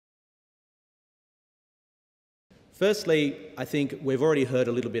Firstly, I think we've already heard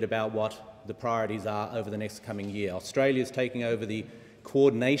a little bit about what the priorities are over the next coming year. Australia is taking over the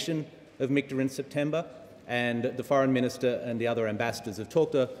coordination of MIKTA in September, and the Foreign Minister and the other ambassadors have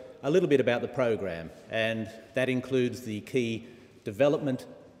talked a little bit about the program, and that includes the key development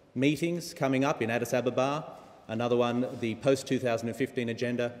meetings coming up in Addis Ababa, another one, the post-2015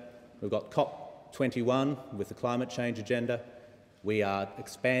 agenda. We've got COP21 with the climate change agenda. We are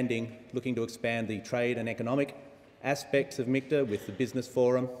looking to expand the trade and economic aspects of MIKTA with the Business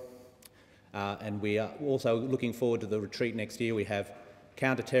Forum, and we are also looking forward to the retreat next year. We have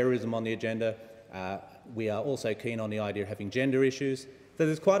counter-terrorism on the agenda. We are also keen on the idea of having gender issues. So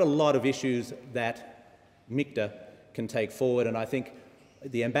there's quite a lot of issues that MIKTA can take forward, and I think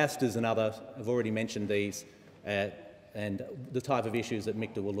the ambassadors and others have already mentioned these and the type of issues that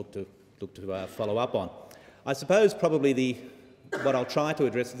MIKTA will look to follow up on. I suppose probably what I'll try to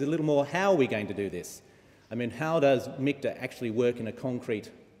address is a little more, how are we going to do this? I mean, how does MIKTA actually work in a concrete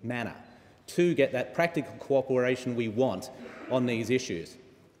manner to get that practical cooperation we want on these issues?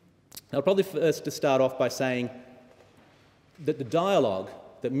 I'll probably first to start off by saying that the dialogue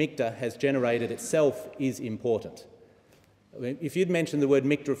that MIKTA has generated itself is important. I mean, if you'd mentioned the word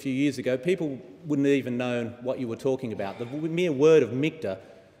MIKTA a few years ago, people wouldn't have even known what you were talking about. The mere word of MIKTA,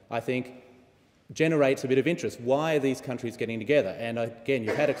 I think, generates a bit of interest. Why are these countries getting together? And again,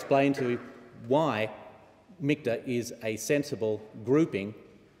 you've had explained to why MIKTA is a sensible grouping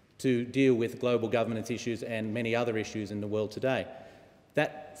to deal with global governance issues and many other issues in the world today.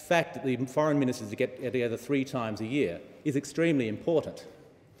 That fact that the foreign ministers get together 3 times a year is extremely important.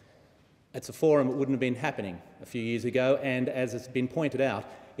 It's a forum that wouldn't have been happening a few years ago, and as has been pointed out,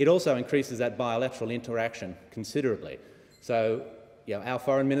 it also increases that bilateral interaction considerably. So, our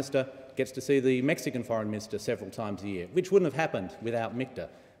foreign minister gets to see the Mexican foreign minister several times a year, which wouldn't have happened without MIKTA.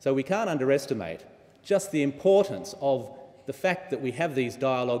 So we can't underestimate just the importance of the fact that we have these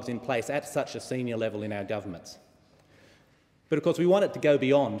dialogues in place at such a senior level in our governments. But of course we want it to go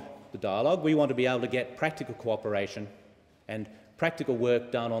beyond the dialogue. We want to be able to get practical cooperation and practical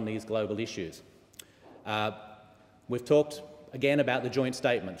work done on these global issues. We've talked again about the joint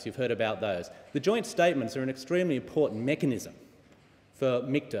statements. You've heard about those. The joint statements are an extremely important mechanism for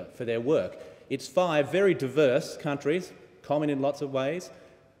MIKTA, for their work. It's 5 very diverse countries, common in lots of ways,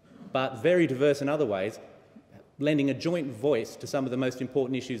 but very diverse in other ways, lending a joint voice to some of the most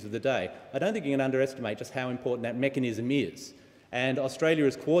important issues of the day. I don't think you can underestimate just how important that mechanism is. And Australia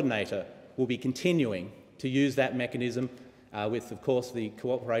as coordinator will be continuing to use that mechanism with, of course, the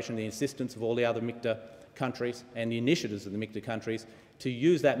cooperation and the assistance of all the other MIKTA countries and the initiatives of the MIKTA countries to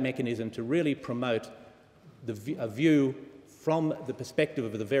use that mechanism to really promote a view from the perspective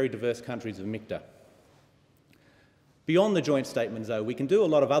of the very diverse countries of MIKTA. Beyond the joint statements, though, we can do a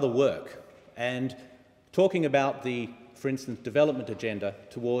lot of other work, and talking about the, for instance, development agenda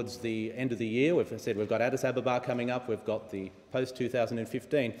towards the end of the year, as I said, we've got Addis Ababa coming up, we've got the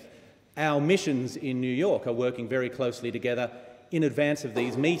post-2015. Our missions in New York are working very closely together in advance of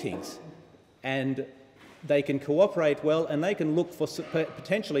these meetings, and they can cooperate well, and they can look for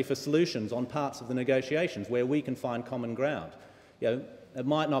potentially for solutions on parts of the negotiations where we can find common ground. It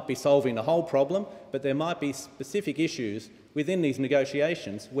might not be solving the whole problem, but there might be specific issues within these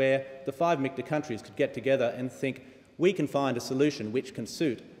negotiations where the 5 MIKTA countries could get together and think we can find a solution which can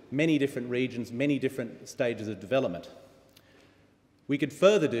suit many different regions, many different stages of development. We could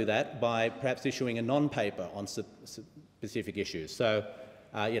further do that by perhaps issuing a non-paper on specific issues. So,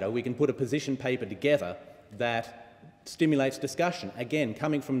 we can put a position paper together that stimulates discussion, again,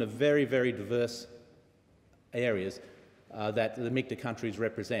 coming from the very, very diverse areas that the MIKTA countries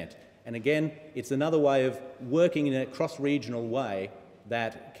represent. And again, it's another way of working in a cross-regional way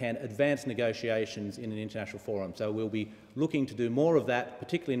that can advance negotiations in an international forum. So we'll be looking to do more of that,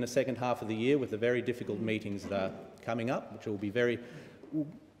 particularly in the second half of the year with the very difficult meetings that are coming up,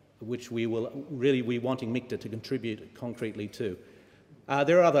 which we will really be wanting MIKTA to contribute concretely to.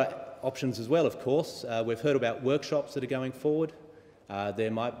 There are other options as well, of course. We've heard about workshops that are going forward.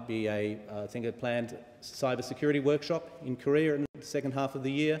 There might be I think a planned cybersecurity workshop in Korea in the second half of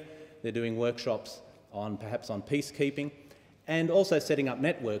the year. They're doing workshops perhaps on peacekeeping, and also setting up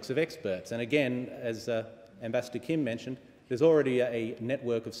networks of experts. And again, as Ambassador Kim mentioned, there's already a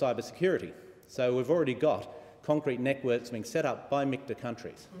network of cybersecurity. So we've already got concrete networks being set up by MIKTA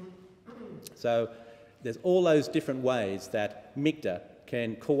countries. So there's all those different ways that MIKTA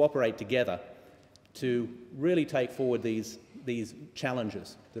can cooperate together to really take forward these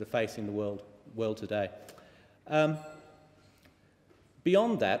challenges that are facing the world today.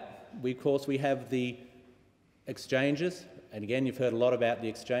 Beyond that, of course, we have the exchanges, and again, you've heard a lot about the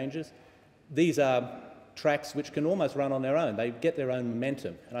exchanges. These are tracks which can almost run on their own. They get their own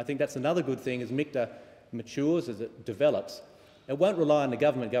momentum. And I think that's another good thing as MIKTA matures, as it develops. It won't rely on the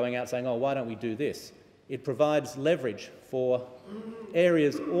government going out saying, oh, why don't we do this? It provides leverage for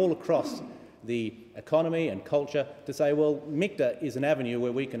areas all across the economy and culture to say, well, MIKTA is an avenue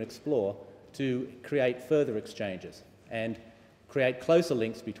where we can explore to create further exchanges and create closer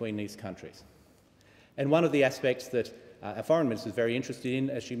links between these countries. And one of the aspects that our Foreign Minister is very interested in,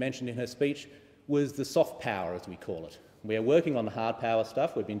 as she mentioned in her speech, was the soft power, as we call it. We are working on the hard power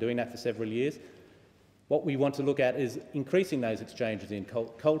stuff. We've been doing that for several years. What we want to look at is increasing those exchanges in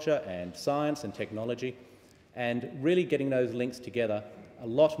culture and science and technology, and really getting those links together a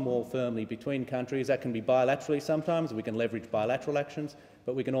lot more firmly between countries. That can be bilaterally sometimes. We can leverage bilateral actions,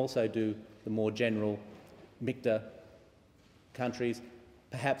 but we can also do the more general MIKTA countries,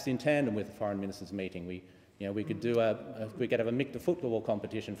 perhaps in tandem with the Foreign Ministers' meeting. We could have a MIKTA football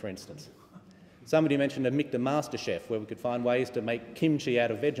competition, for instance. Somebody mentioned a MIKTA master chef where we could find ways to make kimchi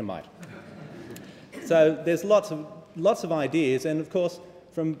out of Vegemite. So there's lots of ideas, and of course,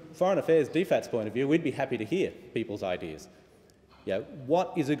 from Foreign Affairs DFAT's point of view, we'd be happy to hear people's ideas.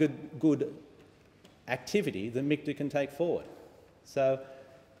 What is a good activity that MIKTA can take forward? So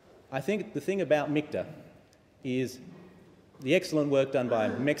I think the thing about MIKTA is the excellent work done by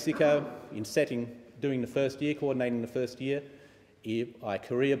Mexico in doing the first year, coordinating the first year, by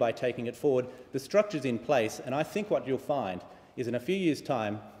Korea by taking it forward. The structure's in place, and I think what you'll find is in a few years'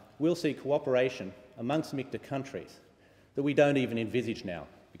 time, we'll see cooperation amongst MIKTA countries that we don't even envisage now,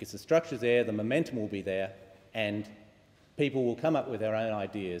 because the structure's there, the momentum will be there, and people will come up with their own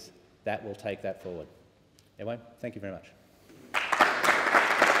ideas that will take that forward. Anyway, thank you very much.